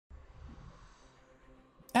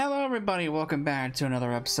Hello everybody, welcome back to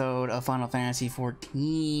another episode of Final Fantasy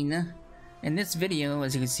XIV. In this video,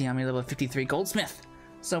 as you can see, I'm a level 53 Goldsmith.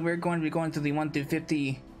 So we're going to be going through the 1 through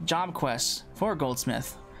 50 job quests for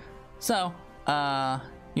Goldsmith. So,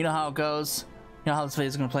 you know how it goes, you know how this video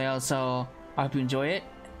is going to play out, so I hope you enjoy it,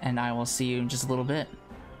 and I will see you in just a little bit.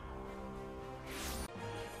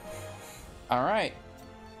 Alright,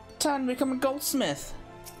 time to become a Goldsmith.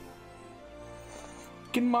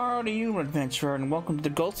 Good morrow to you, adventurer, and welcome to the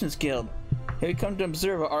Goldsmiths Guild. Here we come to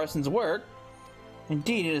observe an artisan's work.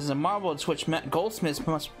 Indeed, it is a marvel to which goldsmiths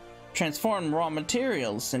must transform raw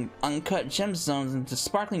materials and uncut gemstones into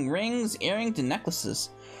sparkling rings, earrings, and necklaces,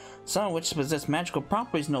 some of which possess magical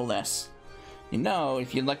properties no less. You know,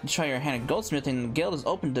 if you'd like to try your hand at goldsmithing, the guild is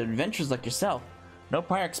open to adventurers like yourself. No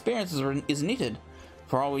prior experience is needed.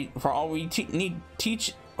 Let me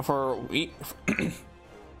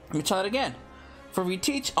try that again. For we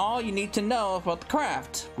teach all you need to know about the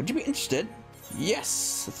craft. Would you be interested?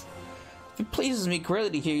 Yes! If it pleases me greatly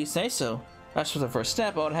to hear you say so. As for the first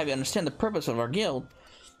step, I would have you understand the purpose of our guild.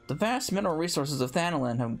 The vast mineral resources of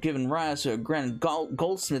Thanalan have given rise to a grand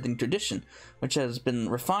goldsmithing tradition, which has been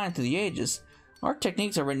refined through the ages. Our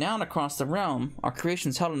techniques are renowned across the realm, our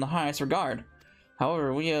creations held in the highest regard.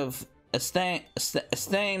 However, we have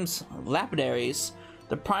esteems lapidaries,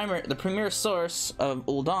 the premier source of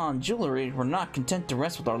Ul'dan jewelry, were not content to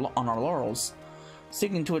rest on our laurels.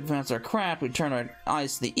 Seeking to advance our craft, we turn our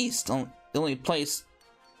eyes to the east, the only place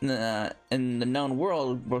in the known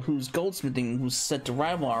world whose goldsmithing was said to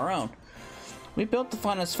rival our own. We built the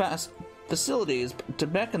finest facilities to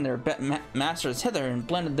beckon their masters hither and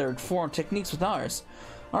blended their foreign techniques with ours.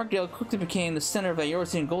 Our guild quickly became the center of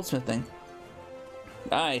Eorzean goldsmithing.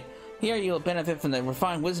 Aye, here you'll benefit from the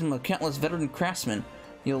refined wisdom of countless veteran craftsmen.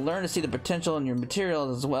 You'll learn to see the potential in your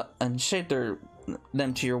materials as well and shape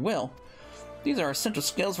them to your will. These are essential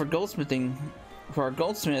skills for goldsmithing, for a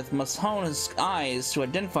goldsmith must hone his eyes to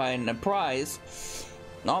identify and appraise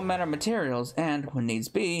all manner of materials and, when needs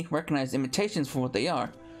be, recognize imitations for what they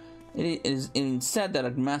are. It is even said that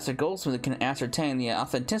a master goldsmith can ascertain the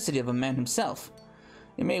authenticity of a man himself.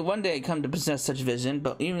 You may one day come to possess such vision,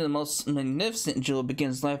 but even the most magnificent jewel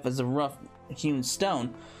begins life as a rough hewn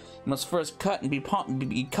stone. It must first cut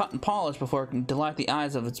and cut and polished before it can delight the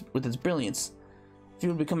eyes with its brilliance. If you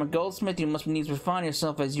would become a goldsmith, you must needs refine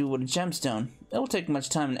yourself as you would a gemstone. It will take much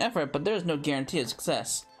time and effort, but there is no guarantee of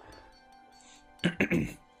success.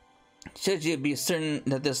 Should you be certain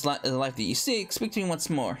that this is the life that you seek, speak to me once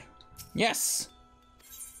more. Yes!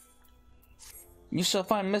 You shall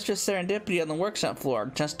find Mistress Serendipity on the workshop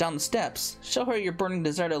floor, just down the steps. Show her your burning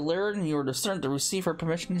desire to learn, and you are certain to receive her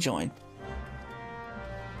permission to join.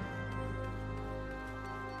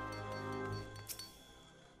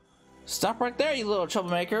 Stop right there, you little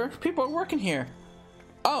troublemaker. People are working here.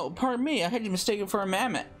 Oh, pardon me, I had you mistaken for a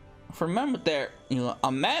mammoth. For a mammoth there. You know,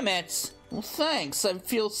 a mammoth? Well, thanks. I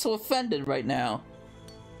feel so offended right now.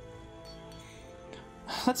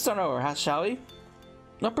 Let's start over, shall we?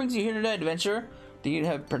 What brings you here today, adventurer? Do you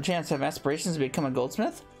have perchance have aspirations to become a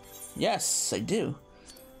goldsmith? Yes, I do.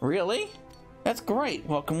 Really? That's great.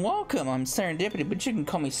 Welcome, welcome. I'm Serendipity, but you can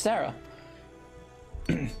call me Sarah.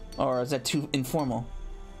 Or is that too informal?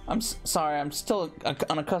 I'm sorry, I'm still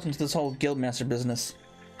unaccustomed to this whole guildmaster business.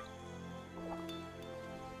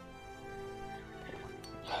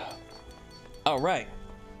 Oh, right.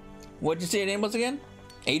 What'd you say your name was again?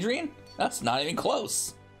 Adrian? That's not even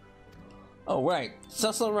close. Oh, right.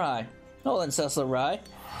 Cecil Rye. Oh, then, Cecil Rye.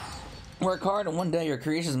 Work hard, and one day your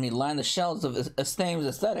creations may line the shelves of esteemed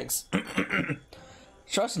aesthetics.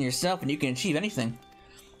 Trust in yourself, and you can achieve anything.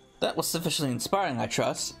 That was sufficiently inspiring, I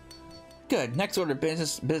trust. Good. Next order of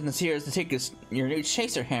business here is to take your new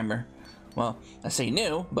chaser hammer. Well, I say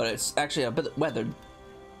new, but it's actually a bit weathered.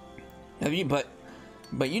 Have you? But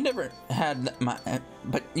you never had my.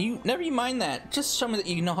 But you never mind that. Just show me that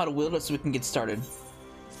you know how to wield it, so we can get started.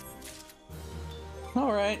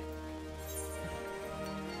 All right.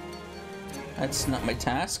 That's not my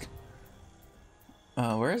task.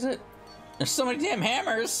 Where is it? There's so many damn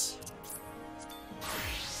hammers.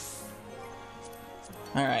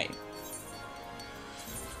 All right.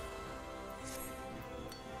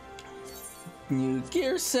 New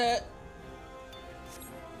gear set.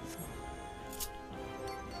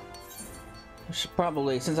 I should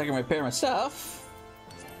probably, since I can repair myself.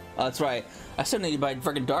 Oh, that's right. I still need to buy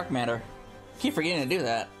friggin' dark matter. Keep forgetting to do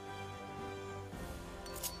that.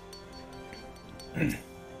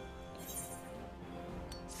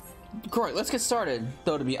 Great, let's get started.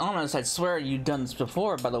 Though to be honest, I'd swear you've done this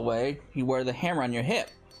before, by the way. You wear the hammer on your hip.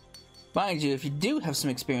 Mind you, if you do have some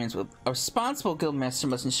experience with a responsible guildmaster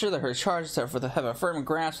must ensure that her charges have a firm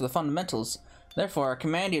grasp of the fundamentals. Therefore, I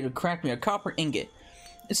command you to craft me a copper ingot.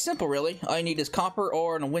 It's simple, really. All you need is copper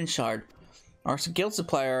ore and a wind shard. Our guild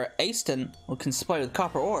supplier, Aston, can supply you with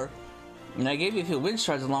copper ore, and I gave you a few wind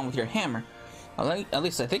shards along with your hammer. At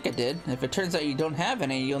least I think I did. If it turns out you don't have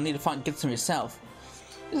any, you'll need to get some yourself.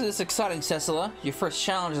 This is exciting, Cecila. Your first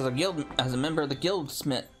challenge as a member of the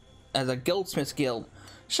Goldsmith, as a Goldsmith's guild.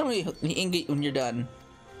 Show me the ingot when you're done.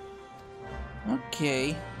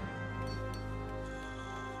 Okay.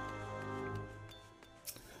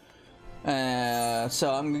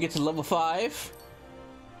 So I'm gonna get to level 5.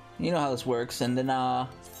 You know how this works, and then I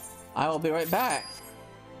will be right back.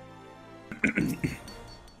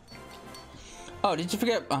 Oh, did you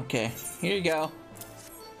forget? Okay, here you go.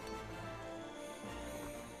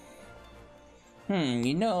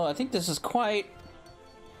 You know, I think this is quite...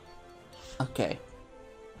 Okay.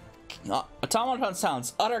 Automaton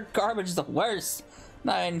sounds. Utter garbage is the worst.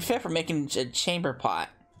 Not even fit for making a chamber pot.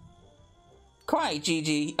 Quiet,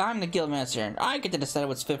 Gigi. I'm the guildmaster. I get to decide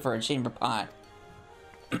what's fit for a chamber pot.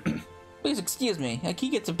 Please excuse me. He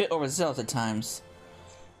gets a bit overzealous at times.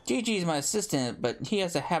 Gigi is my assistant, but he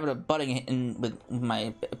has a habit of butting in with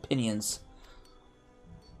my opinions.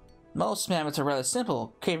 Most mammoths are rather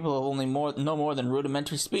simple, capable of only no more than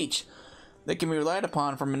rudimentary speech. They can be relied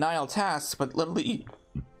upon for menial tasks, but little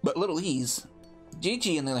ease.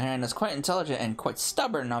 Gigi, on the other hand, is quite intelligent and quite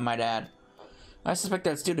stubborn, I might add. I suspect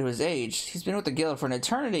that's due to his age. He's been with the guild for an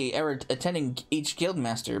eternity, ever attending each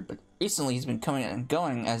guildmaster, but recently he's been coming and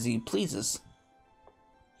going as he pleases.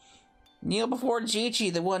 Kneel before Gigi,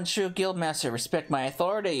 the one true guildmaster. Respect my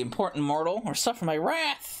authority, important mortal, or suffer my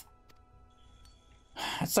wrath.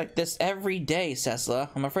 It's like this every day, Cecila.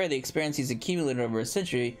 I'm afraid the experience he's accumulated over a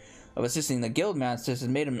century of assisting the guildmasters has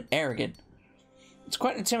made him arrogant. It's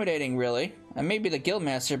quite intimidating, really. I may be the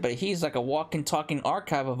guildmaster, but he's like a walking, talking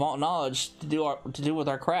archive of all knowledge to do with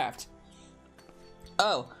our craft.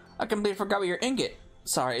 Oh, I completely forgot about your ingot.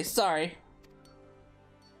 Sorry.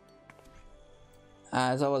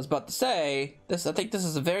 As I was about to say, I think this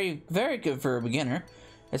is a very, very good for a beginner.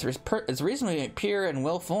 It's reasonably pure and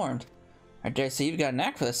well formed. I dare say you've got a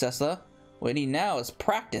knack for this, Cecila. What we need now is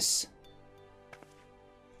practice.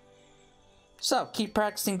 So, keep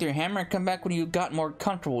practicing with your hammer and come back when you've got more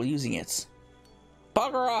comfortable using it.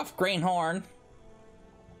 Bugger off, Greenhorn!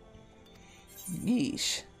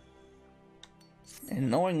 Yeesh.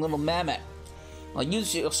 Annoying little mammoth.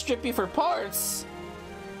 I'll strip you for parts!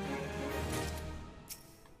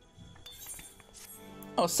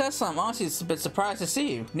 Oh, Cecil, I'm honestly a bit surprised to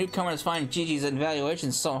see you. Newcomers find Gigi's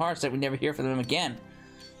evaluations so harsh that we never hear from them again.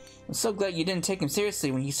 I'm so glad you didn't take him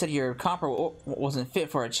seriously when he said your copper wasn't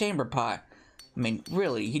fit for a chamber pot. I mean,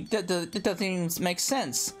 really, it doesn't even make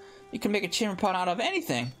sense. You can make a chamber pot out of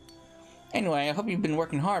anything. Anyway, I hope you've been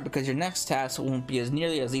working hard because your next task won't be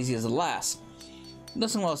nearly as easy as the last.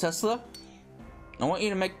 Listen well, Cecila. I want you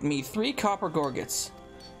to make me 3 copper gorgets.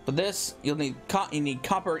 For this, you need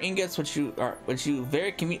copper ingots, which you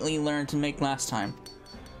very conveniently learned to make last time.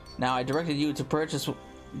 Now, I directed you to purchase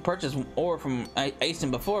ore from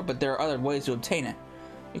Aston before, but there are other ways to obtain it.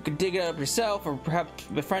 You could dig it up yourself, or perhaps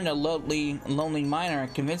befriend a lonely miner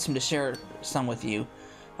and convince him to share some with you.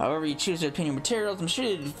 However you choose to obtain your materials, I'm sure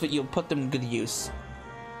you'll put them to good use.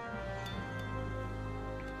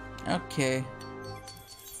 Okay.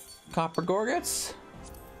 Copper gorgets.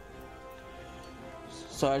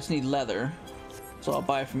 So I just need leather. So I'll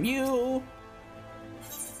buy from you.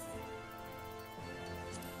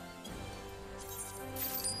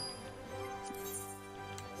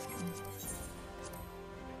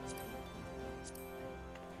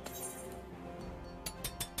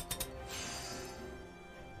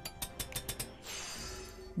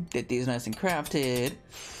 Get these nice and crafted.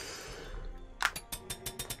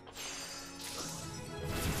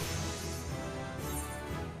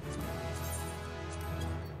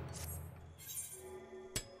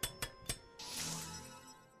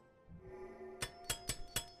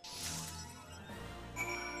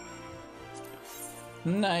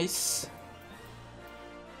 Nice.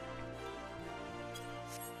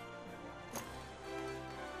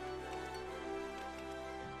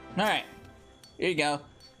 All right, here you go.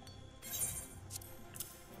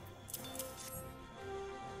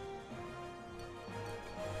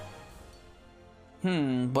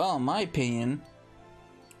 Well, in my opinion,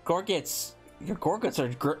 your gorgets are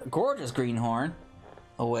gorgeous, Greenhorn.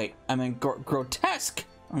 Oh wait, I mean grotesque,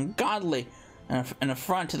 ungodly, and an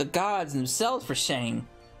affront to the gods themselves for shame.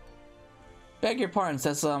 Beg your pardon,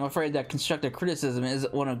 Cecil, I'm afraid that constructive criticism is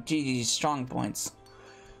one of Gigi's strong points.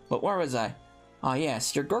 But where was I? Oh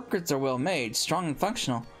yes, your gorkets are well made, strong and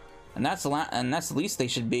functional. And that's the least they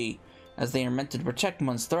should be, as they are meant to protect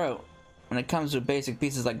one's throat. When it comes to basic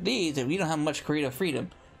pieces like these, if we don't have much creative freedom,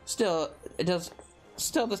 this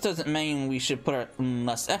doesn't mean we should put in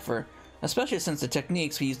less effort, especially since the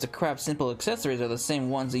techniques we use to craft simple accessories are the same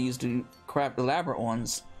ones they use to craft elaborate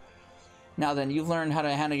ones. Now then, you've learned how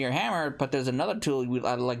to handle your hammer, but there's another tool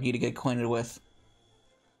I'd like you to get acquainted with.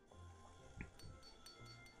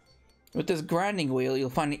 With this grinding wheel, you'll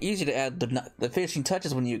find it easy to add the finishing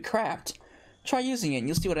touches when you craft. Try using it and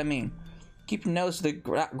you'll see what I mean. Keep your nose to the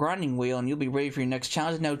grinding wheel and you'll be ready for your next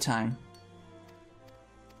challenge in no time.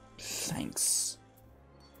 Thanks.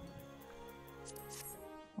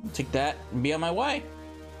 I'll take that and be on my way.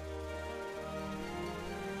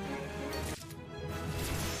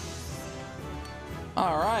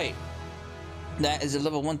 Alright. That is a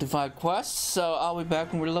level 1 to 5 quest, so I'll be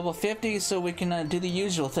back when we're level 50 so we can do the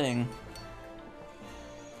usual thing.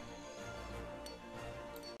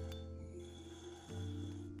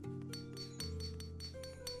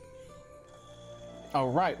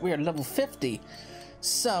 Alright, we are level 50.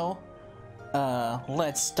 So,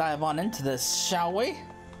 let's dive on into this, shall we?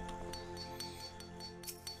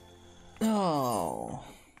 Oh.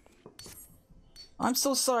 I'm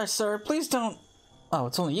so sorry, sir. Please don't... Oh,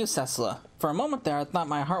 it's only you, Cecila. For a moment there, I thought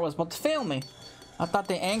my heart was about to fail me. I thought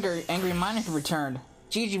the angry miner had returned.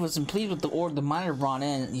 Gigi wasn't pleased with the order the miner brought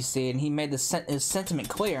in, you see, and he made his sentiment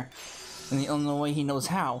clear in the only way he knows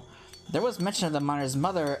how. There was mention of the miner's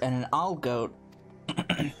mother and an owl goat.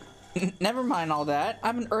 Never mind all that. I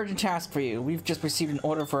have an urgent task for you. We've just received an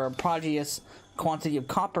order for a prodigious quantity of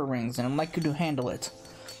copper rings, and I'd like you to handle it.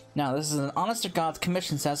 Now, this is an honest-to-God's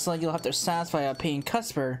commission, Cecila. You'll have to satisfy a paying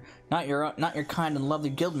customer, not your kind and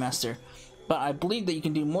lovely guildmaster. But I believe that you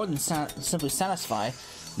can do more than simply satisfy.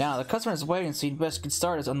 Now, the customer is waiting, so you'd best get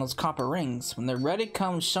started on those copper rings. When they're ready,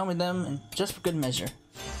 come show me them, and just for good measure.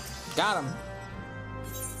 Got them.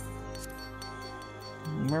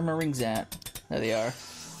 Where are my rings at? There they are.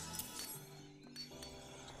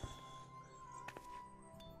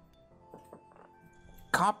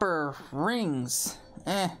 Copper rings.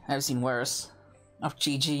 I've seen worse. Oh,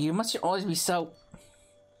 Gigi, you must always be so...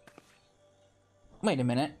 Wait a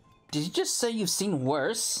minute. Did you just say you've seen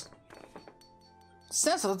worse?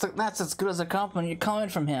 Cecil, that's as good as a compliment you're coming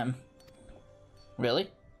from him. Really?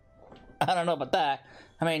 I don't know about that.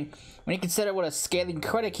 I mean, when you consider what a scathing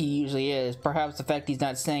critic he usually is, perhaps the fact he's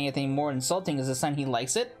not saying anything more insulting is a sign he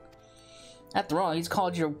likes it? After all, he's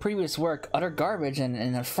called your previous work utter garbage and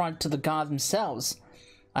an affront to the gods themselves.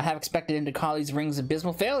 I have expected him to call these rings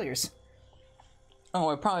abysmal failures. Oh,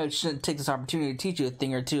 I probably shouldn't take this opportunity to teach you a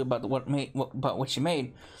thing or two about what you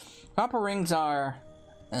made. Copper rings are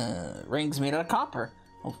rings made out of copper.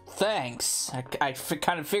 Oh, thanks. I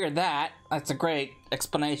kind of figured that. That's a great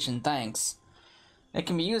explanation. Thanks. It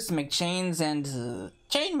can be used to make chains and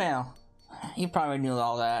chainmail. You probably knew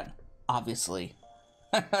all that, obviously.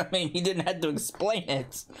 I mean, he didn't have to explain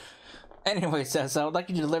it. Anyway, Cess, I would like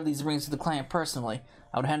you to deliver these rings to the client personally.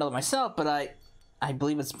 I would handle it myself, but I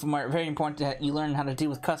believe it's very important that you learn how to deal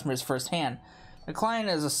with customers firsthand. The client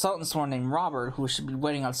is a Sultan sworn named Robert, who should be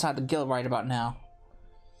waiting outside the guild right about now.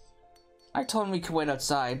 I told him we could wait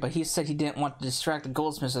outside, but he said he didn't want to distract the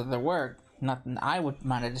goldsmiths of their work. Not that I would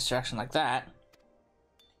mind a distraction like that.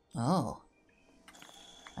 Oh.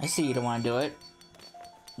 I see you don't want to do it.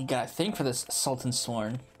 You got a thing for this Sultan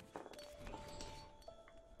sworn.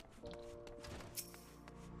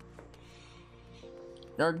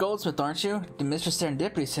 You're a goldsmith, aren't you? Did Mr.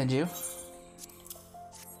 Serendipity send you?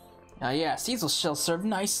 Yes, these will shall serve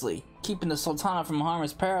nicely. Keeping the Sultana from harm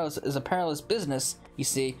is a perilous business, you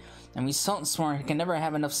see, and we Sultan sworn can never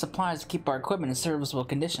have enough supplies to keep our equipment in serviceable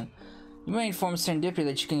condition. You may inform Serendipity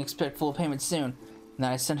that you can expect full payment soon, and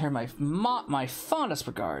that I send her my fondest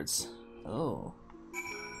regards. Oh.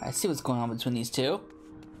 I see what's going on between these two.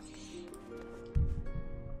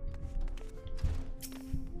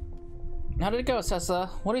 How did it go, Cessa?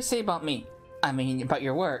 What do you say about me? I mean, about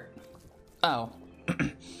your work. Oh.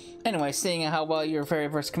 Anyway, seeing how well your very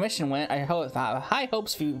first commission went, I have high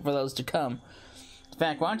hopes for those to come. In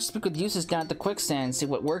fact, why don't you speak with Eustace down at the quicksand and see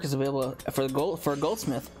what work is available for a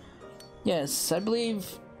goldsmith? Yes, I believe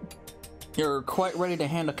you're quite ready to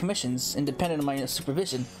handle commissions, independent of my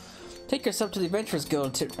supervision. Take yourself to the Adventurers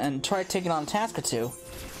Guild and try taking on a task or two.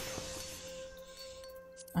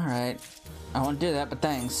 Alright, I won't do that, but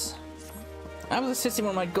thanks. I was assisting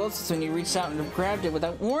one of my goldsmiths when you reached out and grabbed it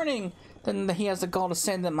without warning. Then he has the gall to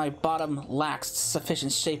say that my bottom lacks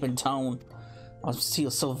sufficient shape and tone. I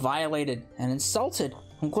feel so violated and insulted.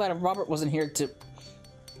 I'm glad Robert wasn't here to...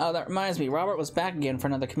 Oh, that reminds me, Robert was back again for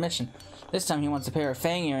another commission. This time he wants a pair of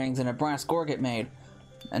fang earrings and a brass gorget made.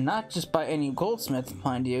 And not just by any goldsmith,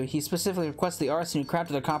 mind you. He specifically requests the artisan who crafted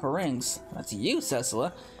the copper rings. That's you,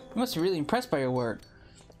 Cecilla. You must be really impressed by your work.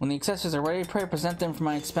 When the accessories are ready, pray present them for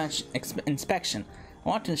my inspection. I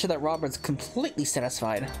want to ensure that Robert's completely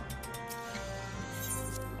satisfied.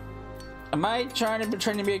 Am I trying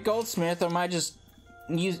to be a goldsmith, or am I just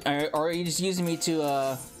or are you just using me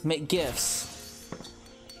to make gifts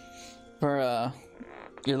for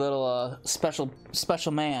your little special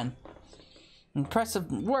man?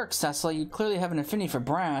 Impressive work, Cecil. You clearly have an affinity for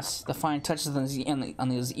brass. The fine touches on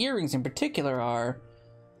these earrings in particular are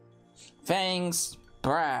fangs,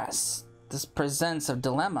 brass. This presents a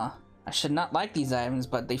dilemma. I should not like these items,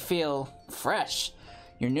 but they feel fresh.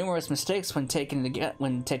 Your numerous mistakes when taken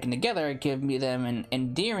together give me them an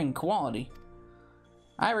endearing quality.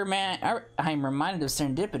 I'm reminded of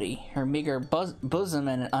serendipity. Her meager bosom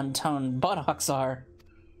and untoned buttocks are...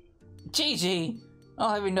 Gigi!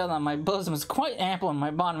 I'll have you know that my bosom is quite ample and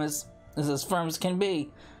my bottom is as firm as can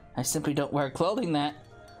be. I simply don't wear clothing that...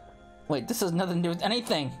 Wait, this has nothing to do with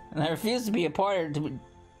anything, and I refuse to be party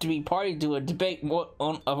to a debate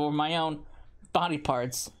over my own body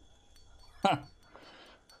parts. Huh.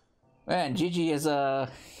 Man, Gigi is,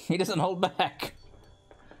 he doesn't hold back.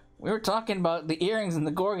 We were talking about the earrings and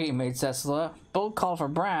the gorget you made, Cecilla. Both call for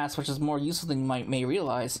brass, which is more useful than you may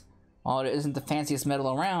realize. While it isn't the fanciest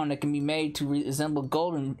metal around, it can be made to resemble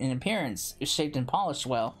gold in appearance, if shaped and polished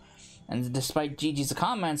well. And despite Gigi's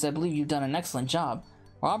comments, I believe you've done an excellent job.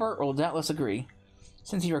 Robert will doubtless agree.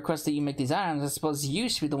 Since he requests that you make these items, I suppose you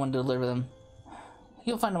should be the one to deliver them.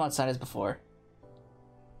 He'll find them outside as before.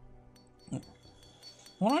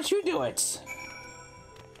 Why don't you do it?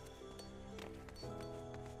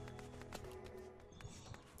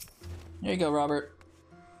 There you go, Robert.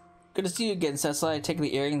 Good to see you again, Cecily. I take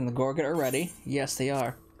the earring and the gorget are ready. Yes, they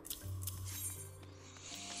are.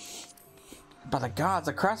 By the gods,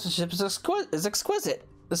 the craftsmanship is exquisite.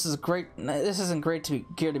 This isn't great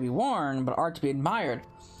gear to be worn, but art to be admired.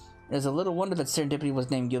 It is a little wonder that Serendipity was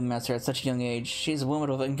named Guildmaster at such a young age. She is a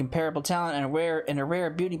woman of incomparable talent and a rare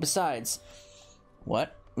beauty besides.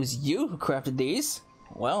 What? It was you who crafted these?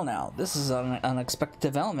 Well now, this is an unexpected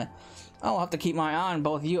development. I'll have to keep my eye on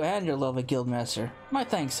both you and your lovely Guildmaster. My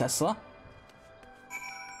thanks, Cecilla.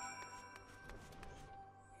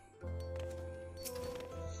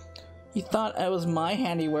 You thought it was my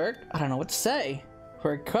handiwork? I don't know what to say.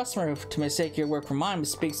 For a customer to mistake your work for mine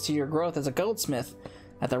speaks to your growth as a goldsmith.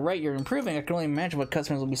 At the rate you're improving, I can only imagine what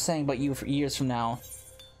customers will be saying about you for years from now.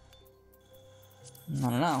 I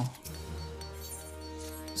don't know.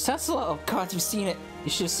 Cecilla, oh god, you've seen it. You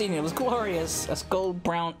should have seen it. It was glorious. That's gold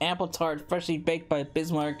brown apple tart, freshly baked by a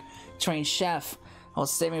Bismarck trained chef. I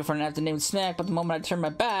was saving it for an afternoon snack, but the moment I turned my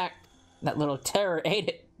back, that little terror ate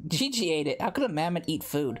it. Gigi ate it. How could a mammoth eat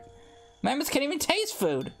food? Mammoths can't even taste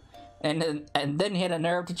food. And then he had a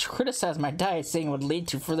nerve to criticize my diet, saying it would lead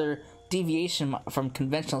to further deviation from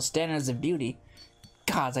conventional standards of beauty.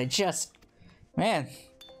 Gods, man,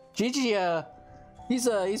 Gigi,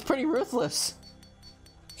 he's pretty ruthless.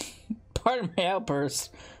 Pardon my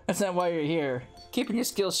outburst. That's not why you're here. Keeping your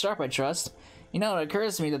skills sharp, I trust. You know, it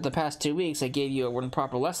occurs to me that the past 2 weeks I gave you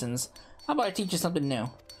improper lessons. How about I teach you something new?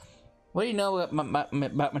 What do you know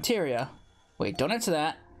about materia? Wait, don't answer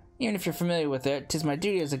that. Even if you're familiar with it, 'tis my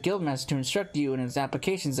duty as a guildmaster to instruct you in its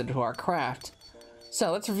applications into our craft.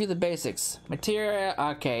 So, let's review the basics. Materia,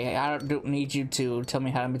 okay, I don't need you to tell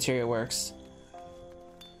me how materia works.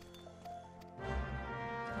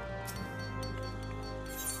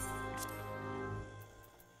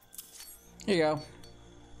 Here you go.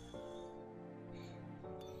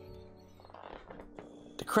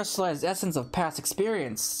 The crystallized essence of past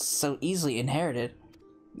experience, so easily inherited.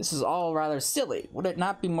 This is all rather silly. Would it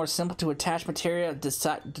not be more simple to attach materia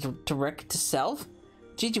direct to self?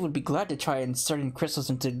 Gigi would be glad to try inserting crystals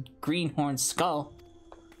into Greenhorn's skull.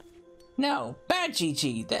 No, bad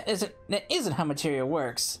Gigi. That isn't how materia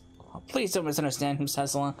works. Oh, please don't misunderstand him,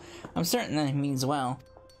 Cecilla. I'm certain that he means well.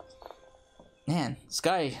 Man, this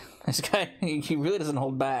guy, he really doesn't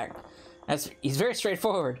hold back. He's very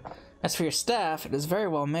straightforward. As for your staff, it is very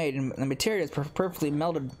well made, and the material is perfectly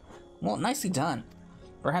melded. Well, nicely done.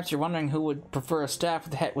 Perhaps you're wondering who would prefer a staff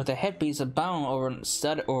with a headpiece of bone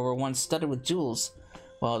over one studded with jewels.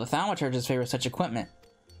 Well, the thaumaturges favor such equipment.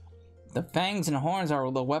 The fangs and horns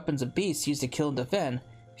are the weapons of beasts used to kill and defend.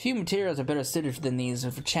 Few materials are better suited than these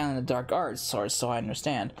for channeling the dark arts, or so I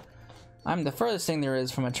understand. I'm the furthest thing there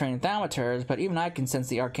is from a trained thaumaturge, but even I can sense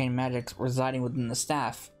the arcane magic residing within the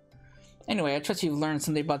staff. Anyway, I trust you've learned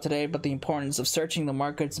something about today about the importance of searching the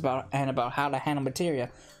markets and about how to handle materia.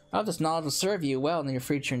 I hope this knowledge will serve you well in your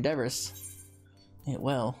future endeavors. It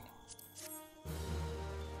will.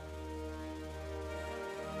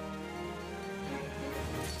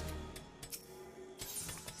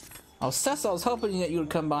 Oh, Cecil, I was hoping that you would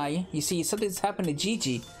come by. You see, something's happened to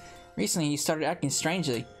Gigi. Recently, he started acting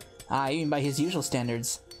strangely. Even by his usual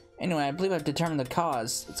standards. Anyway, I believe I've determined the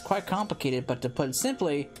cause. It's quite complicated, but to put it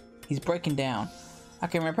simply, he's breaking down. I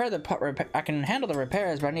can I can handle the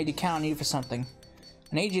repairs, but I need to count on you for something.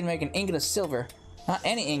 I need you to make an ingot of silver. Not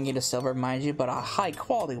any ingot of silver, mind you, but a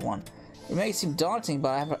high-quality one. It may seem daunting, but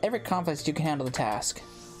I have every confidence you can handle the task.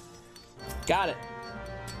 Got it.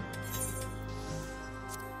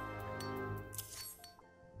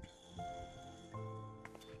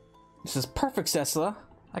 This is perfect, Cecila.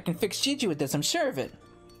 I can fix Gigi with this, I'm sure of it.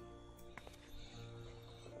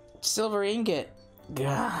 Silver ingot.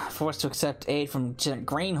 Gah, forced to accept aid from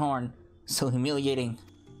Greenhorn. So humiliating.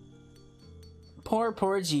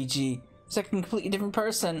 Poor Gigi. He's like a completely different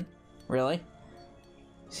person. Really?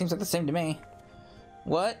 Seems like the same to me.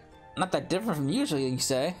 What? Not that different from usually, you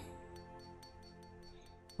say?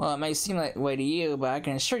 Well, it may seem that way to you, but I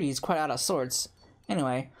can assure you he's quite out of sorts.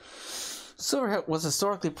 Anyway, silver was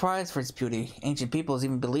historically prized for its beauty. Ancient peoples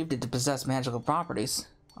even believed it to possess magical properties.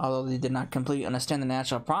 Although they did not completely understand the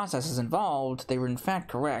natural processes involved, they were in fact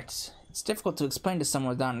correct. It's difficult to explain to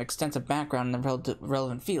someone without an extensive background in the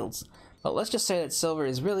relevant fields, but let's just say that silver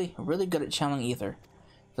is really good at channeling ether.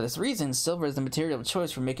 For this reason, silver is the material of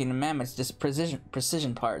choice for making the mammoth's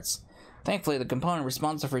precision parts. Thankfully, the component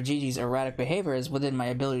responsible for Gigi's erratic behavior is within my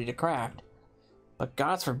ability to craft. But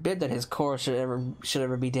gods forbid that his core should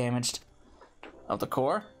ever be damaged. Of the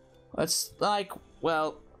core? It's like,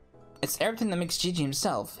 well, it's everything that makes Gigi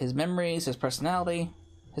himself. His memories, his personality,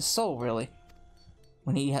 his soul, really.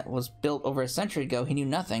 When he was built over a century ago, he knew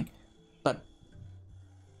nothing. But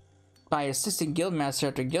by assisting Guildmaster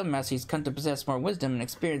after Guildmaster, he's come to possess more wisdom and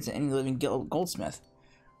experience than any living Goldsmith.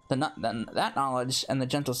 That knowledge and the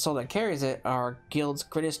gentle soul that carries it are our guild's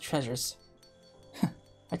greatest treasures.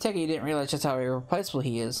 I take it you didn't realize just how irreplaceable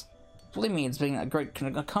he is. Believe me, it's been a great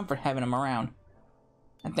comfort having him around.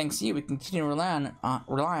 And thanks to you, we continue to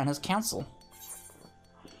rely on his counsel.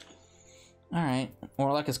 Alright,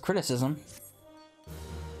 or like his criticism.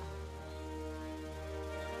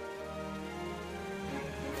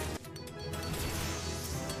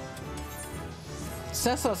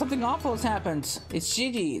 Cecil, something awful has happened. It's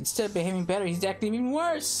Gigi. Instead of behaving better, he's acting even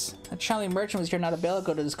worse. A traveling merchant was here not a bit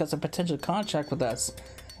ago to discuss a potential contract with us.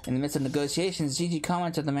 In the midst of negotiations, Gigi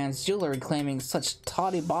commented on the man's jewelry, claiming such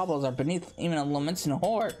tawdry baubles are beneath even a lamenting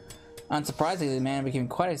whore. Unsurprisingly, the man became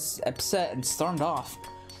quite upset and stormed off.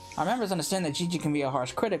 Our members understand that Gigi can be a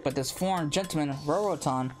harsh critic, but this foreign gentleman,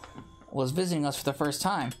 Rorotan, was visiting us for the first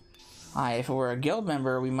time. If it were a guild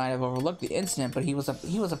member, we might have overlooked the incident, but he was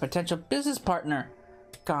a potential business partner.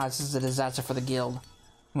 God, this is a disaster for the guild.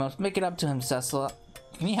 We must make it up to him, Cecil.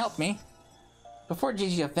 Can you help me? Before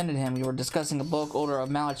Gigi offended him, we were discussing a bulk order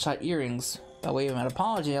of malachite earrings. By way of an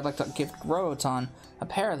apology, I'd like to give Rorotan a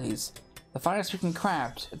pair of these. The finest we can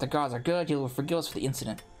craft. If the gods are good, he will forgive us for the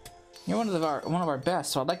incident. You're one of our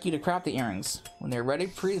best, so I'd like you to craft the earrings. When they're ready,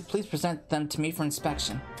 please present them to me for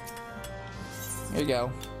inspection. Here you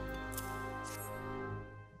go.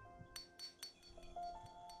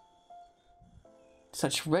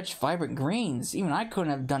 Such rich, vibrant greens. Even I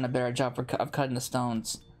couldn't have done a better job of cutting the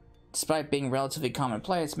stones. Despite being relatively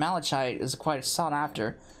commonplace, malachite is quite sought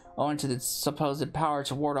after, owing to its supposed power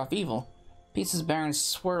to ward off evil. Pieces bearing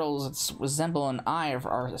swirls that resemble an eye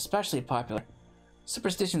are especially popular.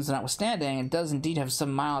 Superstitions notwithstanding, it does indeed have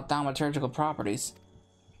some mild thaumaturgical properties.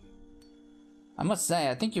 I must say,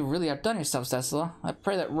 I think you really outdone yourself, Cecila. I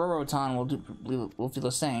pray that Rorotan will feel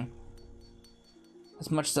the same. As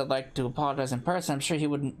much as I'd like to apologize in person, I'm sure he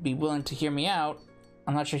wouldn't be willing to hear me out.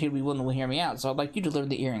 I'm not sure he'd be willing to hear me out, so I'd like you to deliver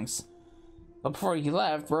the earrings. But before he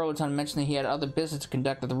left, Rorotan mentioned that he had other business to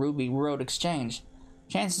conduct at the Ruby Road Exchange.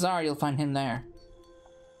 Chances are you'll find him there.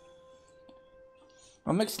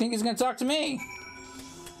 What makes you think he's gonna talk to me?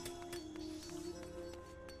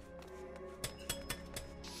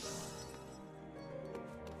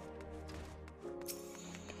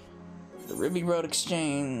 The Ruby Road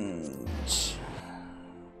Exchange.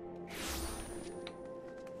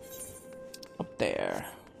 Up there.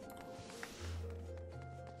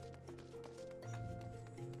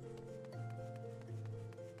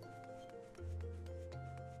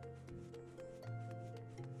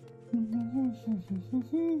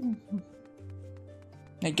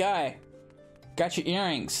 Hey guy, got your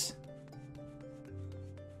earrings.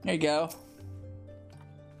 There you go.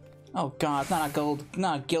 Oh god, not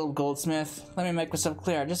a guild Goldsmith. Let me make myself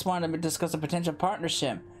clear. I just wanted to discuss a potential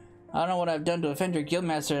partnership. I don't know what I've done to offend your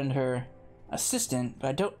guildmaster and her assistant,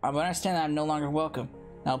 but I understand that I'm no longer welcome.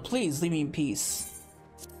 Now please leave me in peace.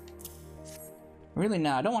 Really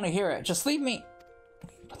now, I don't want to hear it. Just leave me.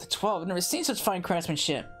 But the 12, I've never seen such fine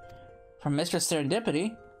craftsmanship. From Mistress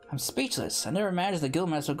Serendipity, I'm speechless. I never imagined the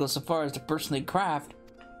guildmaster would go so far as to personally craft.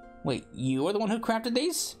 Wait, you are the one who crafted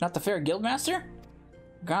these? Not the fair guildmaster?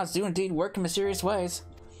 Gods do indeed work in mysterious ways.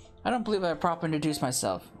 I don't believe I've properly introduced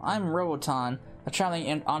myself. I'm Roboton, a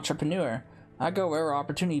traveling entrepreneur. I go wherever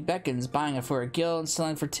opportunity beckons, buying it for a guild and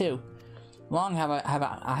selling for 2. Long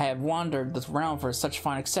I have wandered the realm for such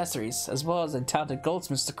fine accessories, as well as the talented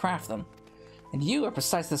goldsmiths to craft them. And you are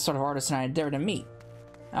precisely the sort of artisan I endeavor to meet.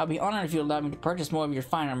 I'll be honored if you allow me to purchase more of your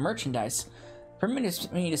finer merchandise.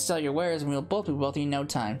 Permit me to sell your wares and we'll both be wealthy in no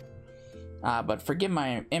time. But forgive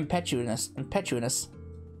my impetuousness.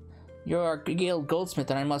 You're a guild goldsmith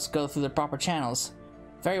and I must go through the proper channels.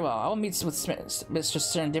 Very well, I will meet with Mr.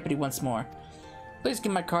 Serendipity once more. Please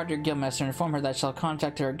give my card to your guildmaster and inform her that I shall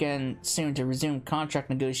contact her again soon to resume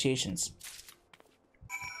contract negotiations.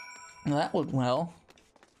 Well, that went well.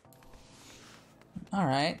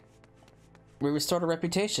 Alright. We restored a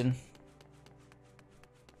reputation.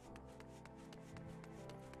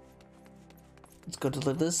 Let's go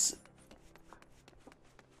deliver this.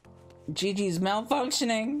 Gigi's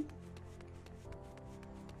malfunctioning.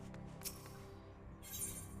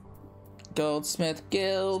 Goldsmith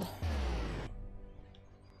Guild.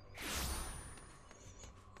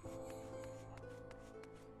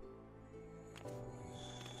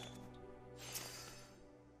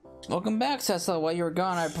 Welcome back, Cecil. While you were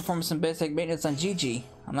gone, I performed some basic maintenance on Gigi.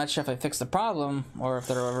 I'm not sure if I fixed the problem, or if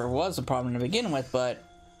there ever was a problem to begin with, but...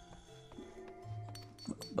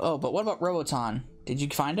 Oh, but what about Roboton? Did you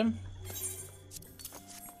find him?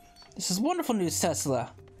 This is wonderful news,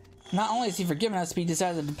 Tesla. Not only has he forgiven us, but he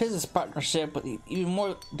decided the business partnership with even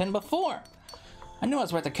more than before. I knew I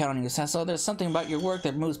was right to count on you, Cecil. There's something about your work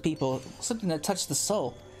that moves people, something that touches the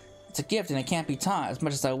soul. It's a gift and it can't be taught as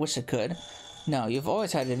much as I wish it could. No, you've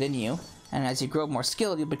always had it in you, and as you grow more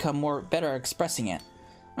skilled, you'll become better at expressing it.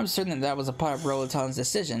 I'm certain that was a part of Roboton's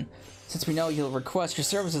decision. Since we know you'll request your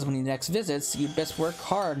services when he next visits, you'd best work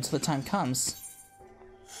hard until the time comes.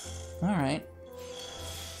 Alright.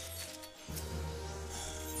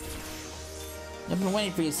 I've been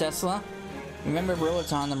waiting for you, Cecila. Remember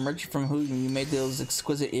Roboton, the merchant from whom you made those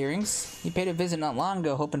exquisite earrings? He paid a visit not long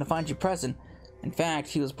ago, hoping to find you present. In fact,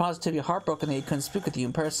 he was positively heartbroken that he couldn't speak with you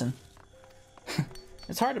in person.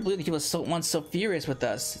 It's hard to believe that he was once so furious with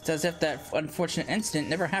us. It's as if that unfortunate incident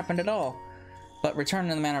never happened at all. But returning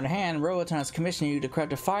to the matter at hand, Roboton has commissioned you to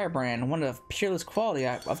craft a firebrand, one of peerless quality,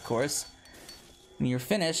 of course. When you're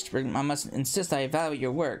finished, I must insist I evaluate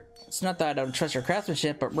your work. It's not that I don't trust your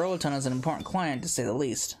craftsmanship, but Roboton is an important client, to say the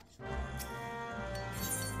least.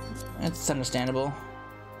 It's understandable.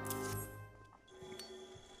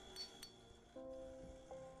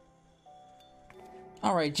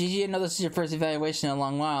 Alright, Gigi, I know this is your first evaluation in a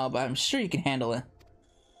long while, but I'm sure you can handle it.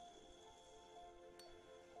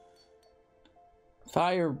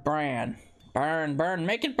 Firebrand. Burn, burn,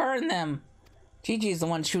 make it burn them! Gigi's the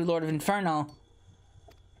one true Lord of Inferno.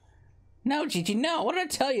 No, Gigi, no! What did I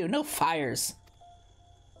tell you? No fires!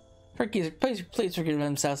 Please forgive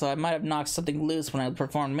himself, so I might have knocked something loose when I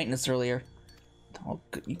performed maintenance earlier. Oh,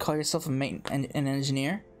 you call yourself an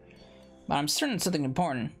engineer? But I'm certain it's something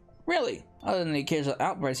important. Really? Other than the occasional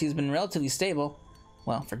outbursts, he's been relatively stable.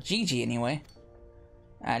 Well, for Gigi, anyway.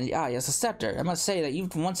 And yes, a scepter. I must say that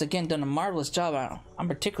you've once again done a marvelous job. I'm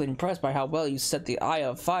particularly impressed by how well you set the eye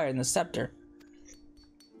of fire in the scepter.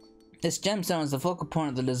 This gemstone is the focal point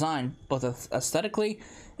of the design, both aesthetically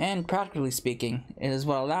and practically speaking. It is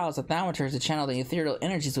what allows the thaumaturs to channel the ethereal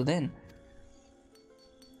energies within.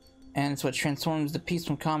 And it's what transforms the piece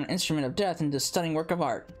from common instrument of death into a stunning work of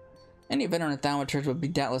art. Any veteran thaumaturge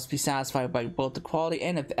would doubtless be satisfied by both the quality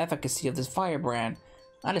and the efficacy of this firebrand.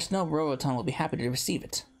 I just know Roboton will be happy to receive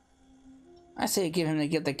it. I say give him the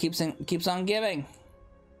gift that keeps on giving.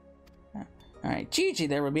 Alright, Gigi,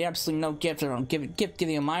 there will be absolutely no gift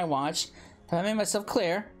giving on my watch. Have I made myself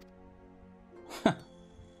clear?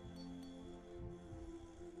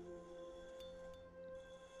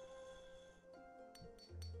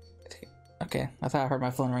 Okay, I thought I heard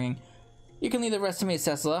my phone ringing. You can leave the rest to me,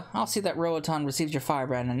 Cecila. I'll see that Roboton receives your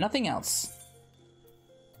firebrand and nothing else.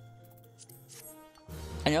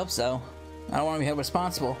 I hope so. I don't want to be held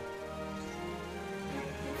responsible.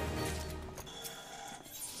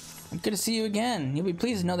 Good to see you again. You'll be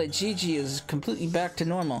pleased to know that Gigi is completely back to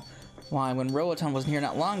normal. Why, when Roboton wasn't here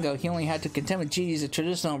not long ago, he only had to contend with GD's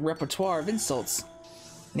traditional repertoire of insults.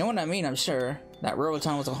 You know what I mean, I'm sure. That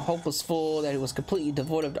Roboton was a hopeless fool, that he was completely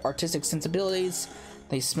devoid of artistic sensibilities,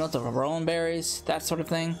 that he smelt of rolling berries, that sort of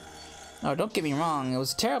thing. Oh, don't get me wrong, it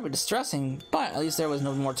was terribly distressing, but at least there was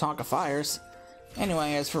no more talk of fires.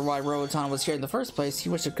 Anyway, as for why Roboton was here in the first place, he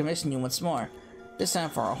wished to commission you once more. This time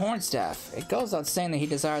for a horn staff. It goes without saying that he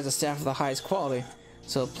desires a staff of the highest quality,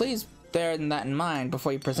 so please bear that in mind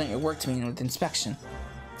before you present your work to me with inspection.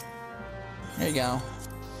 There you go.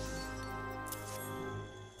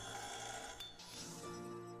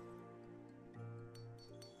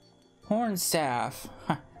 Horn staff.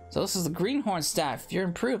 Huh. So this is the Greenhorn staff. You're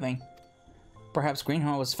improving. Perhaps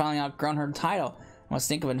Greenhorn was finally outgrown her title and must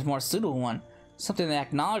think of a more suitable one. Something that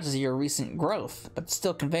acknowledges your recent growth, but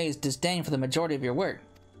still conveys disdain for the majority of your work.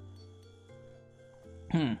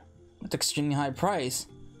 That's extremely high price.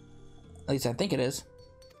 At least I think it is.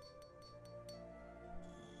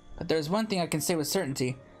 But there's one thing I can say with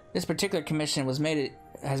certainty. This particular commission has made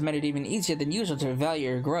it even easier than usual to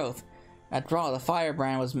evaluate your growth. After all, the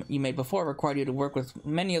firebrand you made before required you to work with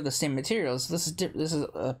many of the same materials. This is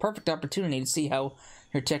a perfect opportunity to see how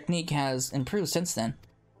your technique has improved since then.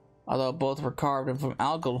 Although both were carved from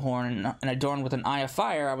algal horn and adorned with an eye of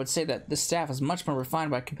fire, I would say that this staff is much more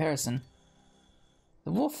refined by comparison.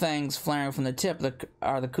 The wolf fangs flaring from the tip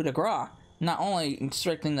are the coup de grace, not only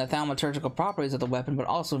strengthening the thaumaturgical properties of the weapon, but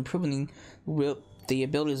also improving the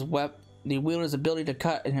wielder's ability to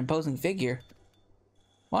cut an imposing figure.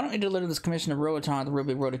 Why don't you deliver this commission to Roboton at the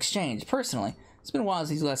Ruby Road Exchange, personally? It's been a while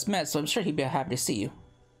since you last met, so I'm sure he'd be happy to see you.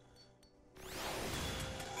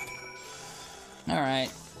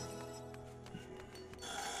 Alright.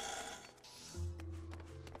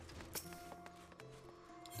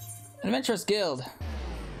 Adventurous Guild.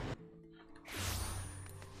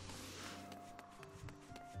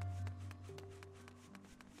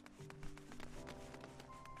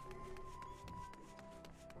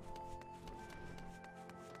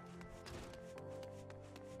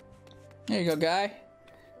 There you go, guy.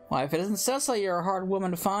 Why, if it isn't Cecily, you're a hard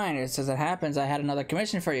woman to find. As it happens, I had another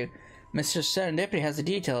commission for you. Mr. Serendipity has the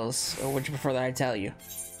details, or would you prefer that I tell you?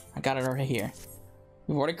 I got it right here.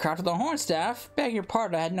 You've already crafted the horn staff? Beg your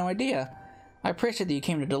pardon, I had no idea. I appreciate that you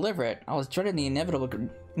came to deliver it. I was dreading the inevitable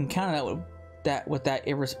encounter with that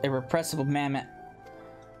irrepressible mammoth.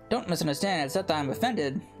 Don't misunderstand, it's not that I'm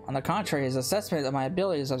offended. On the contrary, his assessment of my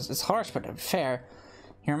abilities is harsh but fair.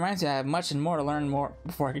 He reminds me I have much and more to learn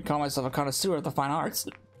before I can call myself a connoisseur of the fine arts.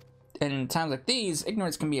 And in times like these,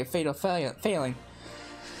 ignorance can be a fatal failing.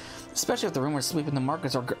 Especially if the rumors sweeping the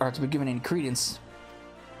markets are to be given any credence.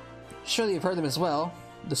 Surely you've heard them as well.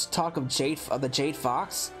 This talk of the Jade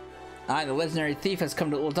Fox? Aye, the legendary thief has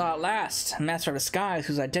come to Ul'dah at last. A master of disguise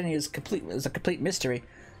whose identity is a complete mystery.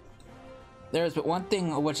 There is but one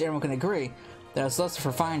thing on which everyone can agree. That his lust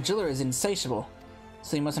for fine jewelry is insatiable.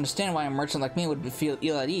 So you must understand why a merchant like me would feel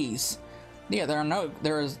ill at ease. Yeah, there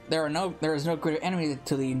is no greater enemy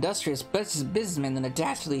to the industrious businessman than a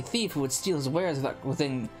dastardly thief who would steal his wares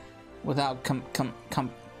without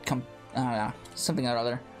something or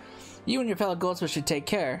other. You and your fellow Goldsmith should take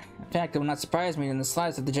care. In fact, it would not surprise me in the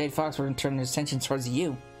slightest if the Jade Fox were to turn his attention towards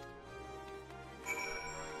you.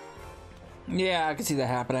 Yeah, I can see that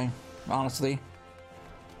happening, honestly.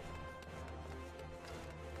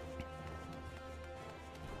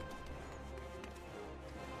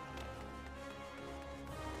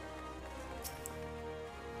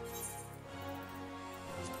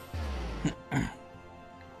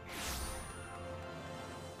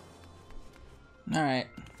 Alright.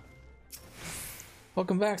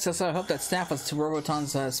 Welcome back, Cecil. I hope that staff was to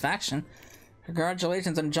Roboton's satisfaction.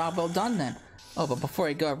 Congratulations on a job well done, then. Oh, but before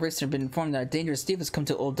I go, I've recently been informed that a dangerous thief has come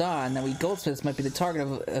to Ul'dah, and that we Goldsmiths might be the target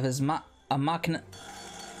of his machina.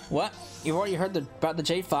 What? You've already heard about the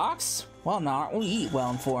Jade Fox? Well, no, aren't we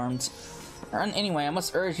well informed? Anyway, I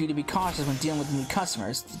must urge you to be cautious when dealing with new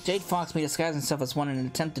customers. The Jade Fox may disguise himself as one in an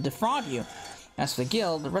attempt to defraud you. As for the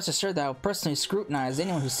guild, rest assured that I will personally scrutinize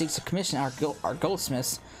anyone who seeks to commission our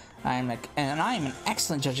goldsmiths. I am an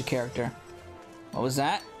excellent judge of character. What was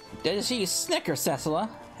that? Did you see you snicker, Cecila?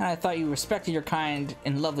 And I thought you respected your kind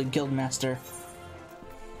and lovely guildmaster.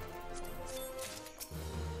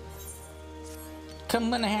 Come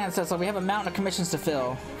lend a hand, Cecil. We have a mountain of commissions to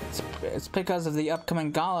fill. It's because of the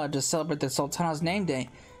upcoming gala to celebrate the Sultana's name day.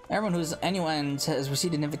 Anyone has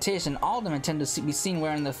received an invitation. All of them intend to be seen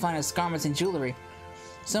wearing the finest garments and jewelry.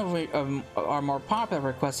 Some of our more popular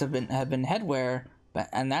requests have been headwear,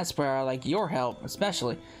 and that's where I like your help,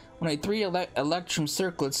 especially. Only 3 electrum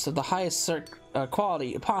circlets of the highest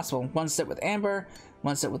quality possible. One set with amber,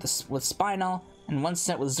 one set with spinel, and one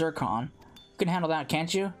set with zircon. You can handle that,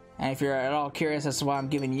 can't you? And if you're at all curious as to why I'm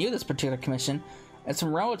giving you this particular commission, it's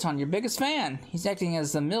from Roboton, your biggest fan. He's acting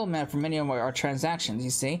as the middleman for many of our transactions,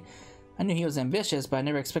 you see. I knew he was ambitious, but I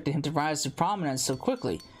never expected him to rise to prominence so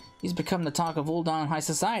quickly. He's become the talk of Ul'Dan high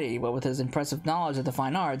society, what with his impressive knowledge of the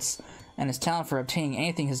fine arts, and his talent for obtaining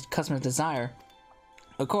anything his customers desire.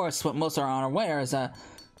 Of course, what most are unaware is that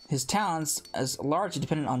his talents is largely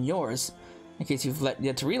dependent on yours. In case you've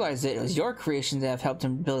yet to realize it, it was your creations that have helped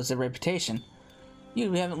him build his reputation.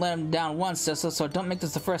 You haven't let him down once, Cecil, so don't make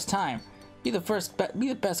this the first time. Be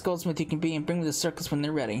the best goldsmith you can be, and bring me the circus when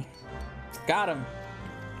they're ready. Got him.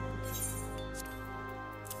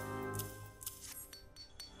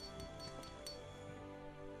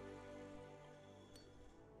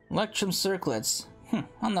 Electrum circlets.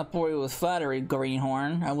 I'll not bore you with flattery,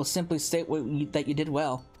 Greenhorn. I will simply state that you did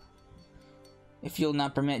well. If you'll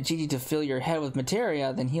not permit Gigi to fill your head with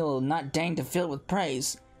materia, then he'll not deign to fill it with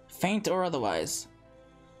praise, faint or otherwise.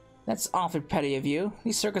 That's awfully petty of you.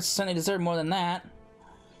 These circuits certainly deserve more than that.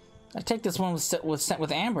 I take this one was sent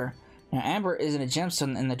with amber. Now, amber isn't a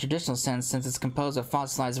gemstone in the traditional sense, since it's composed of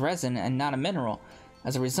fossilized resin and not a mineral.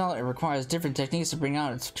 As a result, it requires different techniques to bring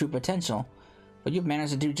out its true potential. But you've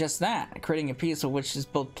managed to do just that, creating a piece which is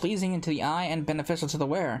both pleasing to the eye and beneficial to the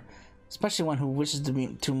wearer, especially one who wishes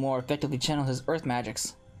to more effectively channel his earth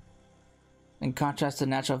magics. In contrast to the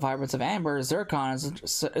natural vibrance of amber, zircon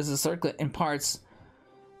is a circlet imparts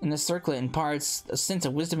a sense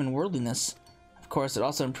of wisdom and worldliness. Of course, it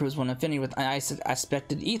also improves one affinity with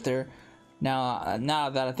ice-aspected ether. Now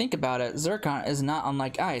that I think about it, zircon is not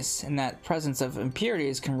unlike ice, in that presence of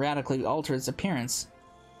impurities can radically alter its appearance.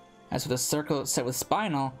 As for the circlet set with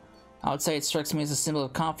spinel, I would say it strikes me as a symbol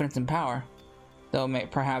of confidence and power. Though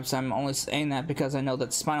perhaps I'm only saying that because I know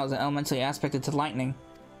that spinel is elementally aspected to lightning.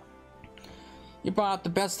 You brought out the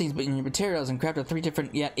best things in your materials and crafted 3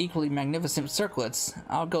 different yet equally magnificent circlets.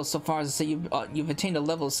 I'll go so far as to say you've attained a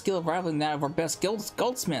level of skill rivaling that of our best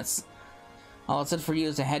goldsmiths. All it's said for you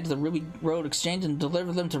is to head to the Ruby Road Exchange and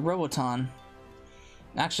deliver them to Roboton.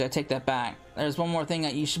 Actually, I take that back. There's one more thing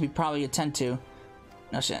that you should probably attend to.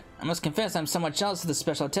 No shit. I must confess I'm somewhat jealous of this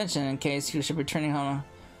special attention in case you should be returning home.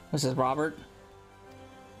 This is Robert.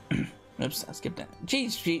 Oops, I skipped it.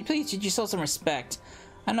 Jeez, please, you show some respect.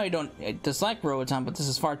 I know you don't dislike Roboton, but this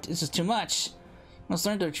is too much. You must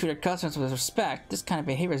learn to treat our customers with respect. This kind of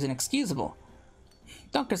behavior is inexcusable.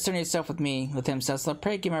 Don't concern yourself with him, Cecil.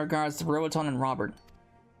 Pray give my regards to Roboton and Robert.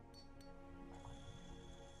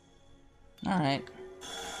 Alright.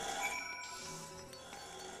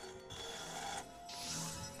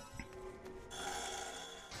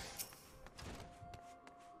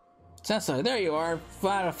 Cecil, there you are.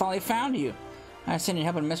 I finally found you. I understand you're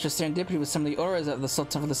helping Mistress Serendipity with some of the auras of the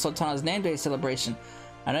Sultana's name day celebration.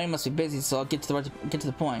 I know you must be busy, so I'll get to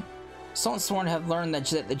the point. Someone's sworn to have learned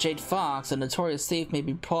that the Jade Fox, a notorious thief, may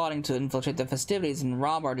be plotting to infiltrate the festivities and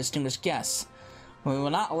rob our distinguished guests. We will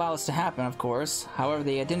not allow this to happen, of course. However,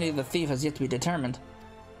 the identity of the thief has yet to be determined.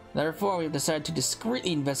 Therefore, we have decided to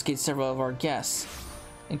discreetly investigate several of our guests,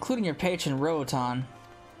 including your patron, Roboton.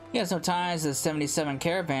 He has no ties to the 77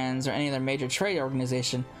 caravans or any other major trade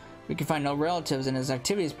organization. We can find no relatives, and his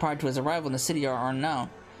activities prior to his arrival in the city are unknown.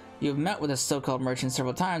 You have met with this so-called merchant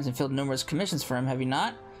several times and filled numerous commissions for him, have you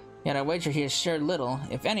not? Yet I wager he has shared little,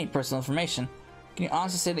 if any, personal information. Can you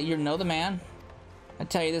honestly say that you know the man? I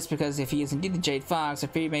tell you this because if he is indeed the Jade Fox, I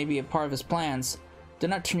fear you may be a part of his plans. Do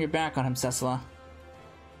not turn your back on him, Cecila.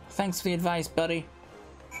 Thanks for the advice, buddy.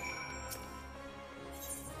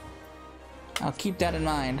 I'll keep that in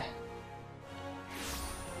mind.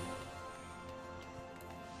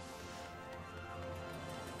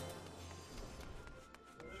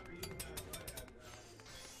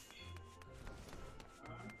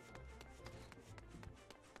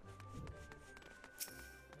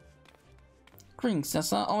 Greetings,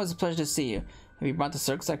 Cecila. Always a pleasure to see you. Have you brought the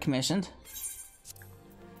circles I commissioned?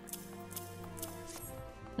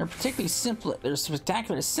 They're particularly simple. They're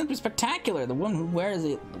spectacular. They're simply spectacular. The one who wears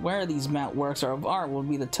these works of art will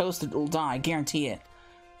be the toasted Ul'Dan. I guarantee it.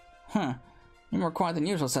 Huh. You're more quiet than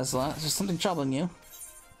usual, Cecila. Is there something troubling you?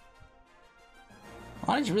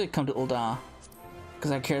 Why did you really come to Ul'Dan?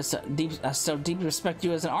 Because I so deeply respect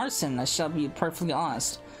you as an artisan. I shall be perfectly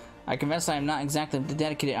honest. I confess I am not exactly the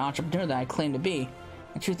dedicated entrepreneur that I claim to be.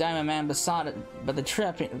 In truth, I am a man besotted by the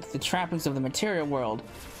trappings of the material world.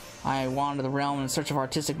 I wander the realm in search of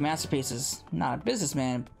artistic masterpieces, not a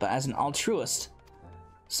businessman, but as an altruist.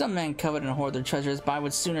 Some men covet and hoard their treasures, but I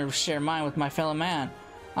would sooner share mine with my fellow man.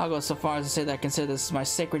 I'll go so far as to say that I consider this my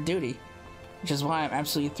sacred duty, which is why I'm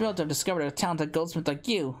absolutely thrilled to have discovered a talented goldsmith like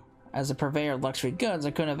you. As a purveyor of luxury goods,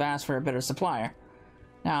 I couldn't have asked for a better supplier.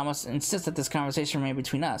 Now I must insist that this conversation remain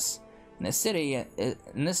between us. In this city,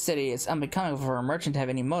 it's unbecoming for a merchant to have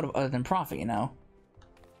any motive other than profit, you know.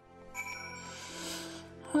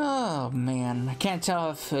 Oh man, I can't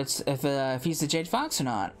tell if he's the Jade Fox or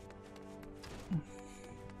not.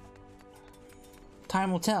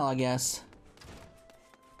 Time will tell, I guess.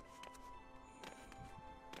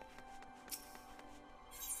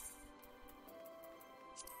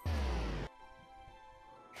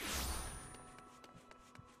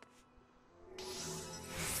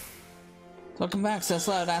 Welcome back,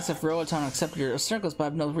 Cecil. I'd asked if Roatan accepted your circles, but I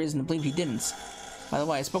have no reason to believe he didn't. By the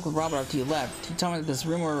way, I spoke with Robert after you left. He told me that this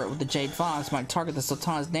rumor with the Jade Fox might target the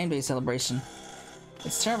Sultana's name day celebration.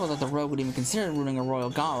 It's terrible that the rogue would even consider ruining a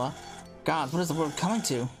royal gala. God, what is the world coming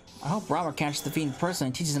to? I hope Robert catches the fiend in person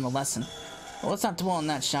and teaches him a lesson. Well, let's not dwell on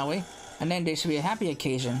that, shall we? A name day should be a happy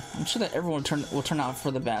occasion. I'm sure that everyone will turn out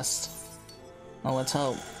for the best. Well, let's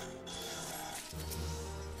hope.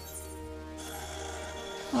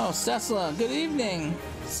 Oh, Cecil, good evening.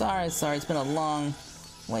 Sorry, it's been a long...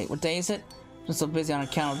 Wait, what day is it? I've been so busy on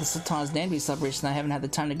account of the Sultan's name day celebration I haven't had the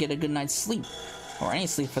time to get a good night's sleep. Or any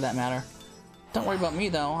sleep for that matter. Don't worry about me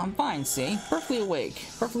though, I'm fine, see? Perfectly awake,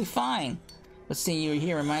 perfectly fine. But seeing you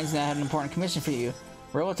here reminds me that I had an important commission for you.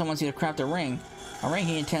 Roatan wants you to craft a ring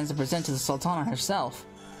he intends to present to the Sultana herself.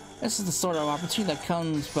 This is the sort of opportunity that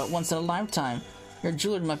comes but once in a lifetime. Your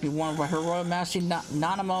jewelry might be worn by Her Royal Majesty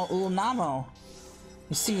Nanamo Ulnamo.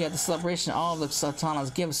 You see, at the celebration, all of the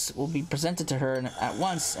Sultana's gifts will be presented to her at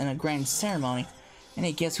once in a grand ceremony.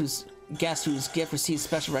 Any guest whose gift receives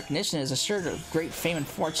special recognition is assured of great fame and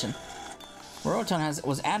fortune. Roatan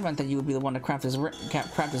was adamant that you would be the one to craft his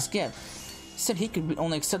gift. He said he could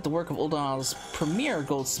only accept the work of Uldan's premier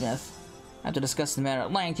goldsmith. After discussing the matter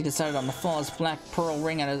at length, he decided on the flawless black pearl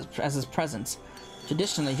ring as his present.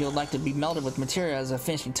 Traditionally, he would like to be melted with material as a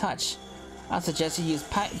finishing touch. I suggest he use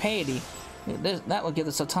piety. That will give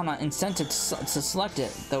the Sultana incentive to select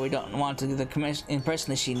it, though we don't want to give the impression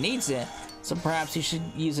that she needs it, so perhaps you should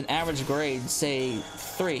use an average grade, say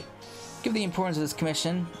 3. Given the importance of this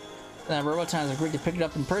commission, Roatan has agreed to pick it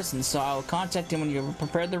up in person, so I will contact him when you've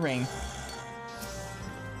prepared the ring.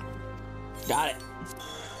 Got it.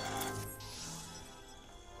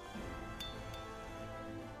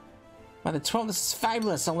 By the 12th, this is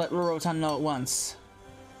fabulous. I'll let Roatan know at once.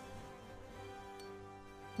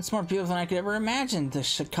 It's more beautiful than I could ever imagine.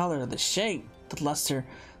 The color, the shape, the luster.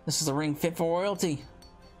 This is a ring fit for royalty.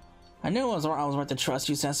 I knew I was right to trust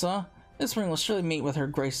you, Cecil. This ring will surely meet with Her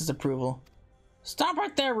Grace's approval. Stop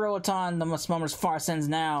right there, Roatan. The mummer's farce ends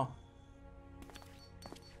now.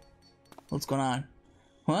 What's going on?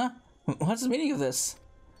 Huh? What's the meaning of this?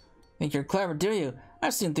 Think you're clever, do you?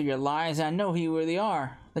 I've seen through your lies and I know who you really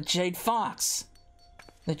are. The Jade Fox.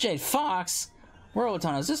 The Jade Fox?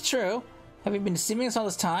 Roatan, is this true? Have you been deceiving us all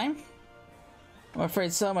this time? I'm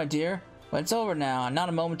afraid so, my dear. But it's over now, and not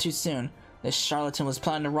a moment too soon. This charlatan was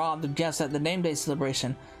planning to rob the guests at the name day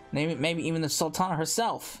celebration. Maybe even the Sultana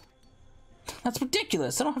herself. That's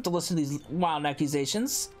ridiculous. I don't have to listen to these wild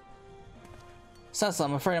accusations. Cecil,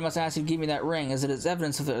 I'm afraid I must ask you to give me that ring, as it is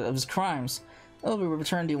evidence of his crimes. It will be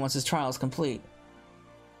returned to you once his trial is complete.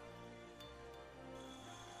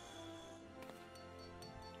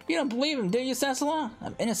 You don't believe him, do you, Cecil?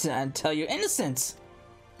 I'm innocent, I tell you, innocent!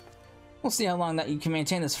 We'll see how long that you can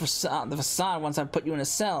maintain this the facade once I put you in a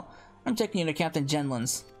cell. I'm taking you to Captain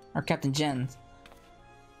Jenlin's. Or Captain Jen's.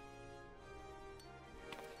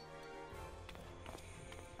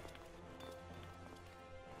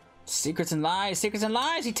 Secrets and lies, secrets and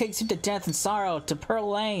lies! He takes you to death and sorrow, to Pearl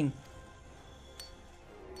Lane.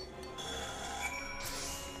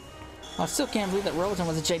 I still can't believe that Roatan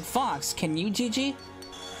was a Jade Fox. Can you, Gigi?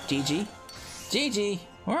 Gigi? Gigi,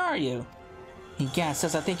 where are you? He gasped,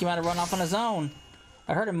 says I think he might have run off on his own.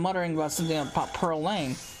 I heard him muttering about something about Pearl Lane.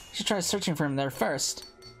 You should try searching for him there first.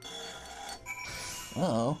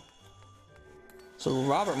 Uh-oh. So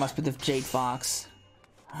Robert must be the Jade Fox.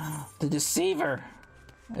 The deceiver!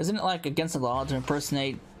 Isn't it like against the law to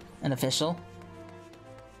impersonate an official?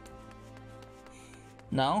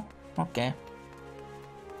 No? Okay.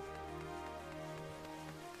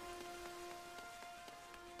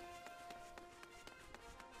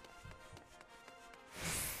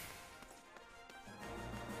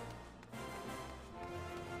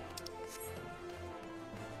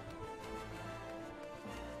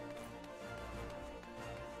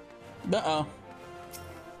 Uh-oh.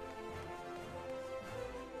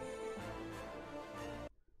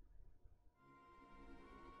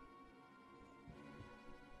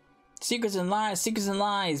 Secrets and lies, secrets and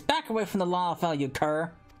lies. Back away from the law, fell you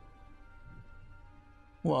cur.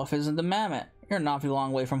 Well, if it isn't the mammoth, you're an awfully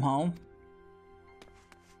long way from home.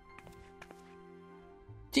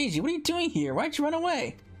 Gigi, what are you doing here? Why'd you run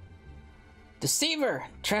away? Deceiver!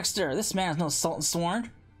 Trickster! This man is no salt and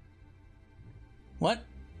sworn. What?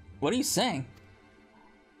 What are you saying?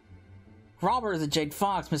 Robert is a Jade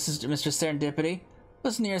Fox, Mr. Serendipity.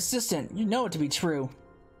 Listen to your assistant. You know it to be true.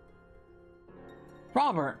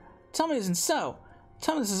 Robert, tell me it isn't so.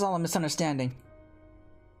 Tell me this is all a misunderstanding.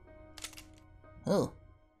 Oh.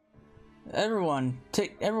 Everyone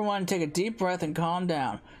take a deep breath and calm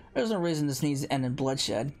down. There's no reason this needs to end in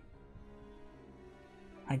bloodshed.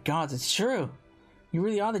 My God, it's true. You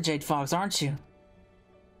really are the Jade Fox, aren't you?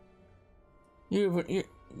 You're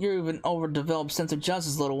an overdeveloped sense of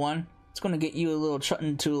justice, little one. It's going to get you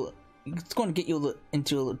into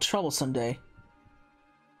a little trouble someday.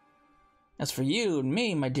 As for you and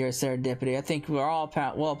me, my dear Serendipity, I think we are all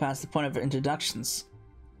well past the point of introductions.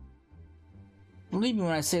 Believe me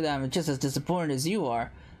when I say that I'm just as disappointed as you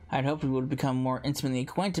are. I'd hoped we would become more intimately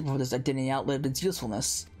acquainted before this identity outlived its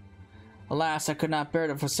usefulness. Alas, I could not bear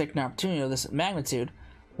to forsake an opportunity of this magnitude,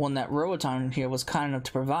 one that Roboton here was kind enough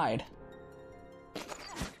to provide.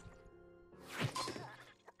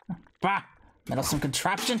 Bah! Meddlesome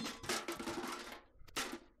contraption!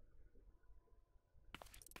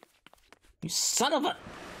 You son of a...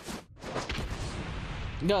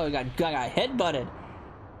 No, I got headbutted.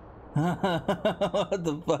 What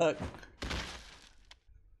the fuck?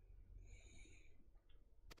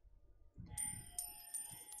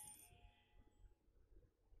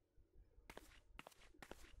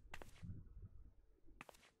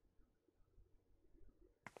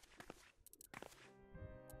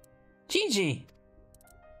 Gigi!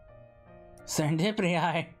 Serendipity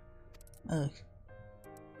eye. Ugh.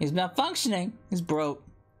 He's malfunctioning. He's broke.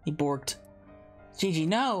 He borked. Gigi,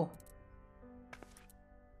 no!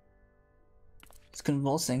 He's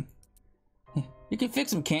convulsing. You can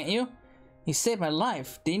fix him, can't you? He saved my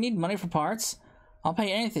life. Do you need money for parts? I'll pay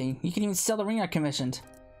you anything. You can even sell the ring I commissioned.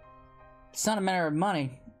 It's not a matter of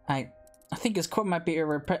money. I think his core might be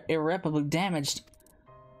irreparably damaged.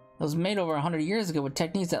 It was made over 100 years ago with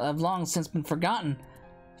techniques that have long since been forgotten.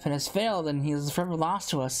 If it has failed, then he is forever lost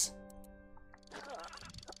to us.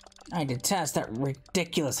 I detest that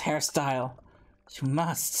ridiculous hairstyle. You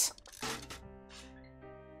must.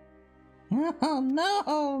 Oh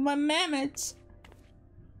no, my mammoths!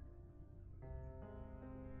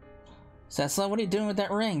 Cecila, what are you doing with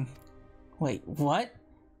that ring? Wait, what?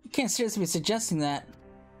 You can't seriously be suggesting that.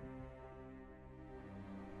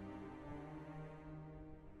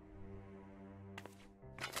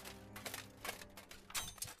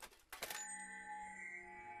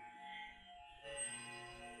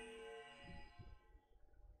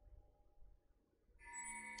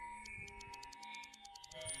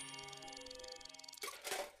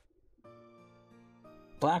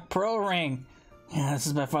 Black Pearl Ring. Yeah, this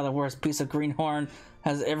is by far the worst piece of greenhorn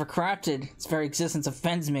has ever crafted. Its very existence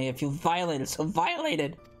offends me. I feel violated, so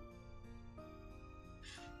violated.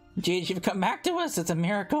 Gigi, you've come back to us. It's a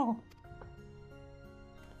miracle.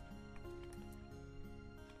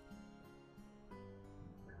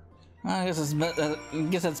 I guess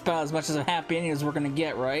that's about as much as a happy ending as we're gonna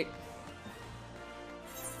get, right?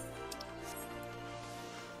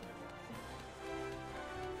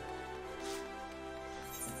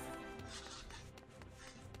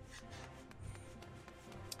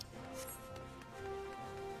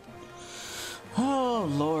 Oh,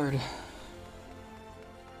 Lord.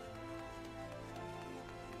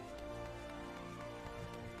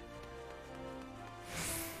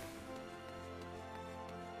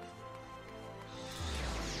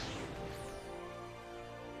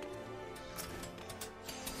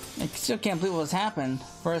 I still can't believe what's happened.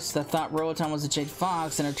 First, I thought Roboton was a Jade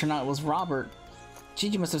Fox, and it turned out it was Robert.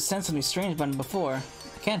 Gigi must have sensed something strange about him before.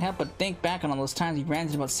 I can't help but think back on all those times he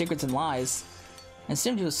ranted about secrets and lies. I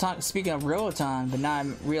assumed he was speaking of Roboton, but now I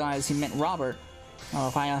realize he meant Robert. Oh,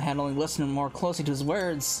 if I had only listened more closely to his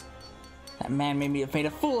words. That man made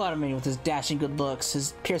a fool out of me with his dashing good looks,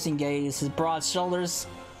 his piercing gaze, his broad shoulders.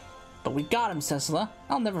 But we got him, Cecila.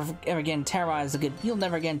 You'll never again terrorize the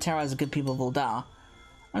good people of Ul'dah.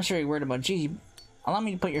 I'm sure you're worried about Gigi. Allow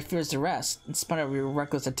me to put your fears to rest. In spite of your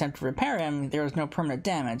reckless attempt to repair him, there was no permanent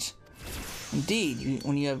damage. Indeed,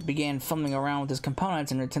 when you began fumbling around with his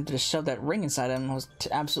components and attempted to shove that ring inside him, I was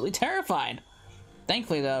absolutely terrified.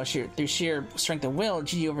 Thankfully, though, through sheer strength of will,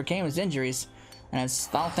 Gigi overcame his injuries, and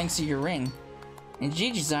it's all thanks to your ring. In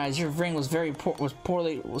Gigi's eyes, your ring was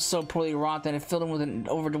so poorly wrought that it filled him with an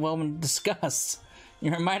overwhelming disgust.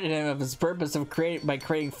 You reminded him of his purpose by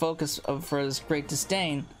creating focus for his great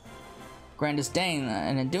disdain. grand disdain,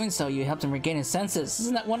 and in doing so, you helped him regain his senses.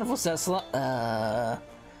 Isn't that wonderful, Cecil? I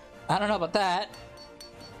don't know about that.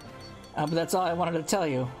 But that's all I wanted to tell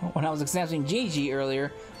you. When I was examining Gigi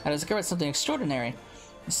earlier, I discovered something extraordinary.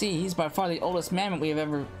 You see, he's by far the oldest mammoth we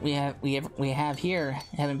have here,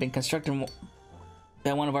 having been constructed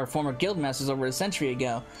by one of our former guildmasters over a century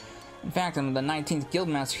ago. In fact, I'm the 19th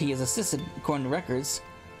guildmaster he has assisted, according to records.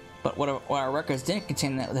 But what our records didn't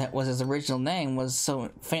contain that was his original name was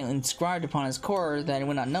so faintly inscribed upon his core that I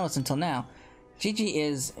would not notice until now. Gigi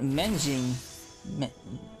is Nejing.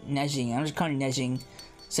 I'm just calling you Nejing.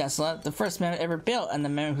 Cecil, the first mammoth ever built, and the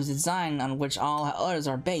mammoth whose design on which all others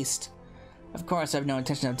are based. Of course, I have no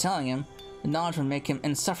intention of telling him. The knowledge would make him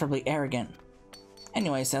insufferably arrogant.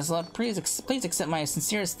 Anyway, Cecil, please accept my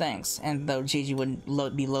sincerest thanks, and though Gigi wouldn't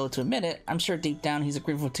be loath to admit it, I'm sure deep down he's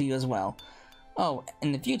grateful to you as well. Oh,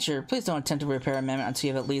 in the future, please don't attempt to repair a mammoth until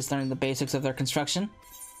you have at least learned the basics of their construction.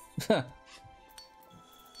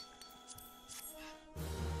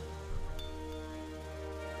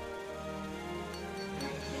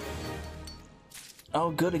 Oh,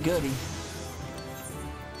 goody goody.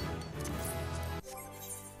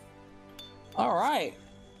 Alright.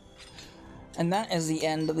 And that is the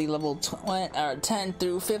end of the level 10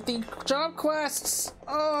 through 50 job quests.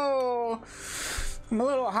 Oh, I'm a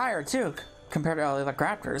little higher too compared to all the other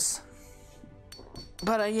crafters.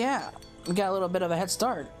 But yeah, we got a little bit of a head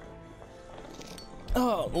start.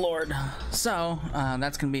 Oh Lord. So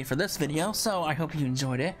that's gonna be it for this video. So I hope you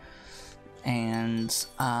enjoyed it, and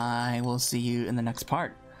I will see you in the next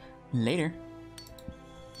part. Later.